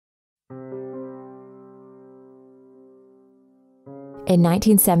In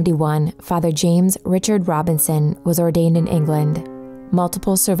 1971, Father James Richard Robinson was ordained in England.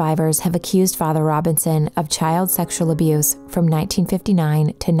 Multiple survivors have accused Father Robinson of child sexual abuse from 1959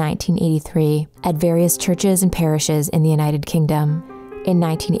 to 1983 at various churches and parishes in the United Kingdom. In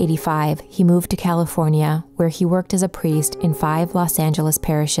 1985, he moved to California, where he worked as a priest in 5 Los Angeles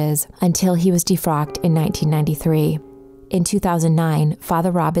parishes until he was defrocked in 1993. In 2009,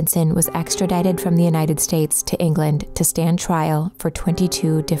 Father Robinson was extradited from the United States to England to stand trial for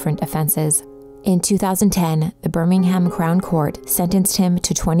 22 different offenses. In 2010, the Birmingham Crown Court sentenced him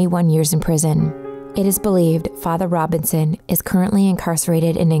to 21 years in prison. It is believed Father Robinson is currently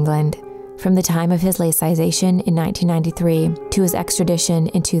incarcerated in England. From the time of his laicization in 1993 to his extradition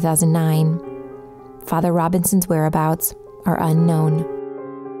in 2009, Father Robinson's whereabouts are unknown.